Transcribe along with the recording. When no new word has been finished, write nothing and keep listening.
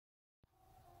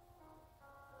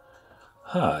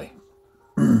Hi,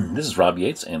 this is Rob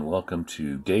Yates, and welcome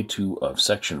to Day 2 of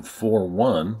Section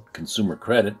 4.1, Consumer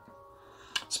Credit,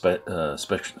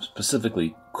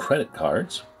 specifically credit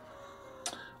cards.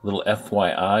 A little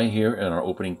FYI here in our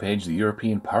opening page, the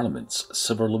European Parliament's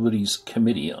Civil Liberties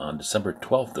Committee on December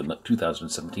 12th,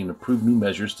 2017 approved new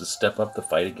measures to step up the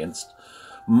fight against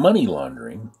money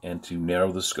laundering and to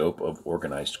narrow the scope of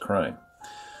organized crime.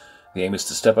 The aim is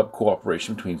to step up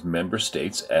cooperation between member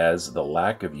states, as the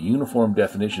lack of uniform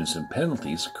definitions and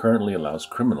penalties currently allows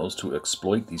criminals to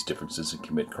exploit these differences and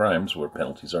commit crimes where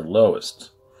penalties are lowest.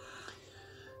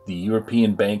 The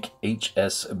European bank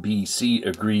HSBC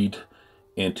agreed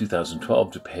in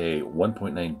 2012 to pay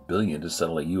 $1.9 billion to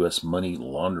settle a U.S. money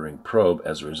laundering probe.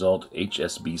 As a result,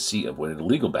 HSBC avoided a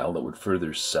legal battle that would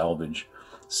further savage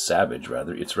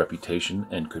its reputation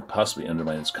and could possibly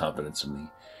undermine its confidence in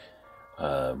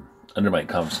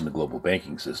the global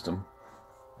banking system.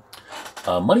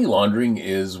 Money laundering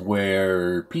is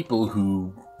where people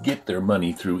who get their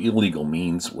money through illegal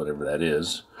means, whatever that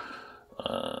is,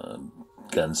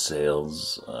 gun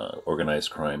sales,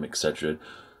 organized crime, etc.,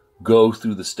 go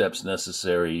through the steps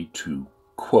necessary to,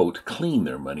 quote, clean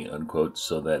their money, unquote,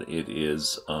 so that it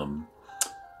is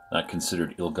not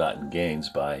considered ill-gotten gains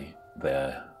by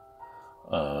the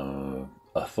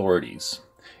authorities.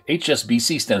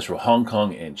 HSBC stands for Hong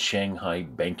Kong and Shanghai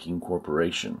Banking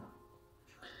Corporation.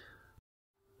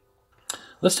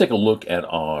 Let's take a look at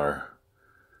our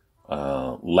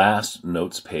last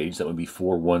notes page. That would be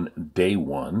 4.1 Day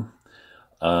 1.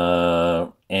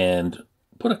 And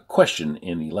put a question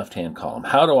in the left-hand column.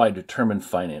 How do I determine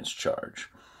finance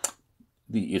charge?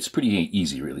 It's pretty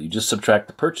easy, really. You just subtract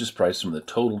the purchase price from the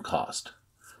total cost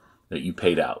that you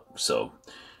paid out. So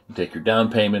you take your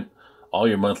down payment, all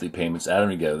your monthly payments, add them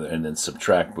together, and then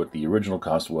subtract what the original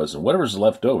cost was, and whatever's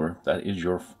left over, that is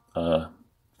your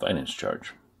finance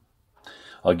charge.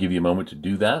 I'll give you a moment to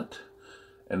do that,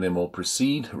 and then we'll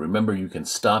proceed. Remember, you can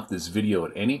stop this video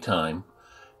at any time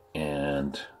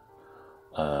and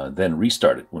then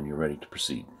restart it when you're ready to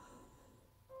proceed.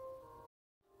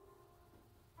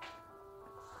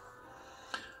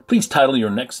 Please title your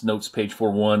next notes page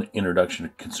 4.1, Introduction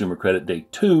to Consumer Credit, Day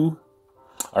 2.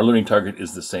 Our learning target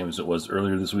is the same as it was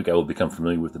earlier this week. I will become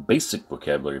familiar with the basic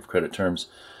vocabulary of credit terms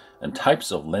and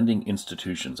types of lending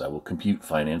institutions. I will compute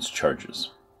finance charges.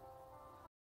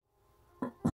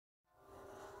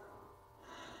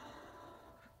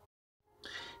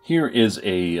 Here is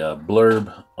a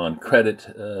blurb on credit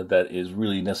that is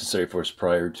really necessary for us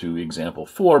prior to example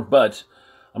 4, but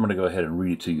I'm going to go ahead and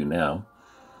read it to you now.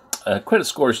 Credit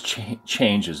scores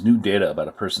change as new data about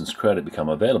a person's credit become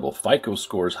available. FICO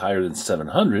scores higher than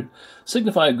 700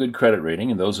 signify a good credit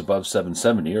rating, and those above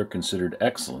 770 are considered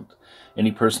excellent.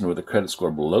 Any person with a credit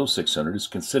score below 600 is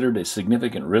considered a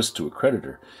significant risk to a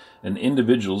creditor, and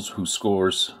individuals who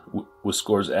with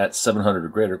scores at 700 or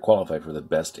greater qualify for the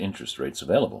best interest rates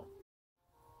available.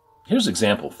 Here's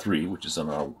example 3, which is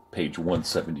on our page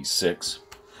 176.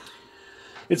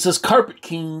 It says Carpet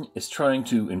King is trying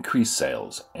to increase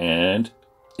sales, and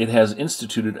it has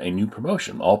instituted a new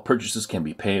promotion. All purchases can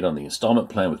be paid on the installment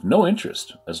plan with no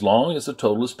interest, as long as the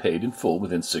total is paid in full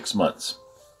within 6 months.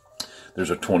 There's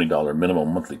a $20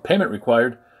 minimum monthly payment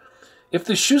required. If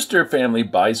the Schuster family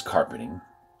buys carpeting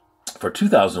for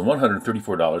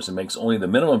 $2,134 and makes only the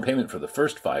minimum payment for the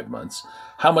first 5 months,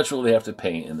 how much will they have to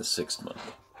pay in the 6th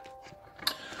month?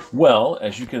 Well,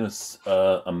 as you can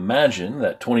imagine,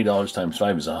 that $20 times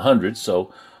 5 is 100,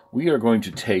 so we are going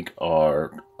to take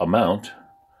our amount,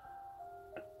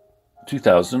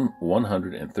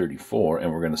 $2,134,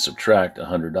 and we're going to subtract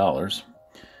 $100.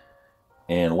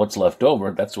 And what's left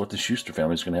over, that's what the Schuster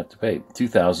family is going to have to pay,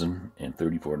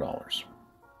 $2,034.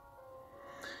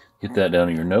 Get that down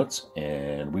in your notes,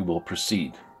 and we will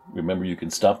proceed. Remember, you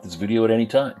can stop this video at any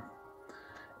time,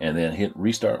 and then hit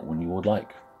restart when you would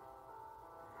like.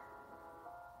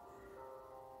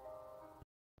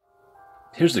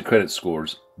 Here's the credit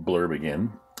scores blurb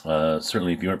again.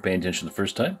 Certainly, if you weren't paying attention the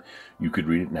first time, you could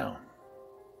read it now.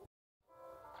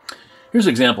 Here's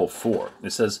example 4.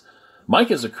 It says, Mike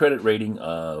has a credit rating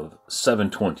of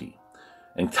 720,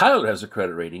 and Tyler has a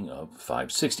credit rating of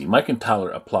 560. Mike and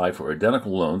Tyler apply for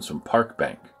identical loans from Park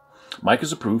Bank. Mike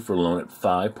is approved for a loan at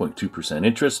 5.2%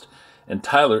 interest, and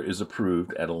Tyler is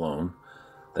approved at a loan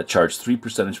that charged 3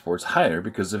 percentage points higher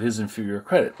because of his inferior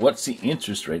credit. What's the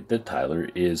interest rate that Tyler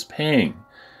is paying?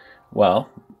 Well,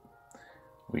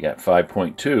 we got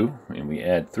 5.2, and we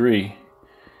add 3,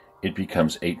 it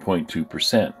becomes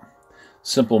 8.2%.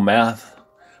 Simple math,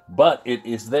 but it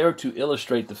is there to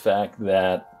illustrate the fact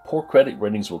that poor credit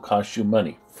ratings will cost you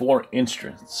money. For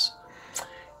instance,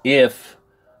 if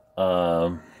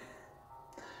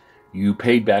You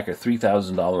paid back a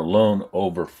 $3,000 loan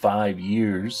over 5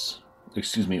 years,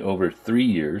 over 3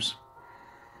 years.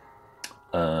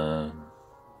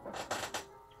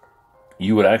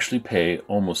 You would actually pay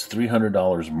almost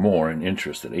 $300 more in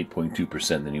interest at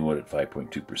 8.2% than you would at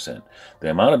 5.2%. The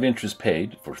amount of interest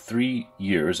paid for 3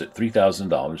 years at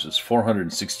 $3,000 is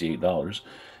 $468,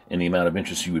 and the amount of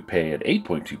interest you would pay at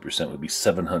 8.2% would be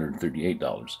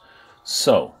 $738.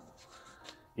 So,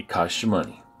 it costs you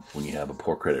money when you have a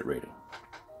poor credit rating.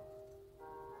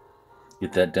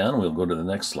 Get that down, and we'll go to the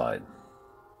next slide.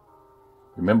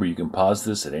 Remember, you can pause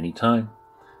this at any time,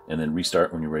 and then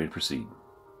restart when you're ready to proceed.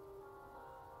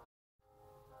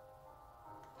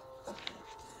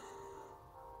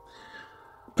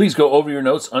 Please go over your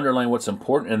notes, underline what's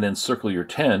important, and then circle your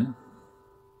 10.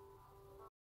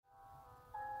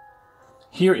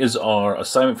 Here is our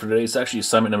assignment for today. It's actually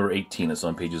assignment number 18. It's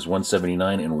on pages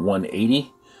 179 and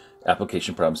 180.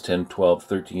 Application problems 10, 12,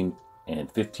 13,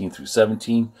 and 15 through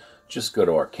 17. Just go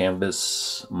to our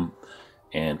Canvas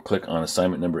and click on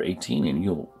assignment number 18, and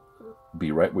you'll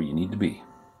be right where you need to be.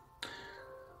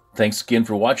 Thanks again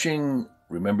for watching.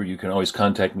 Remember, you can always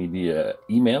contact me via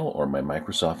email or my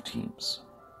Microsoft Teams.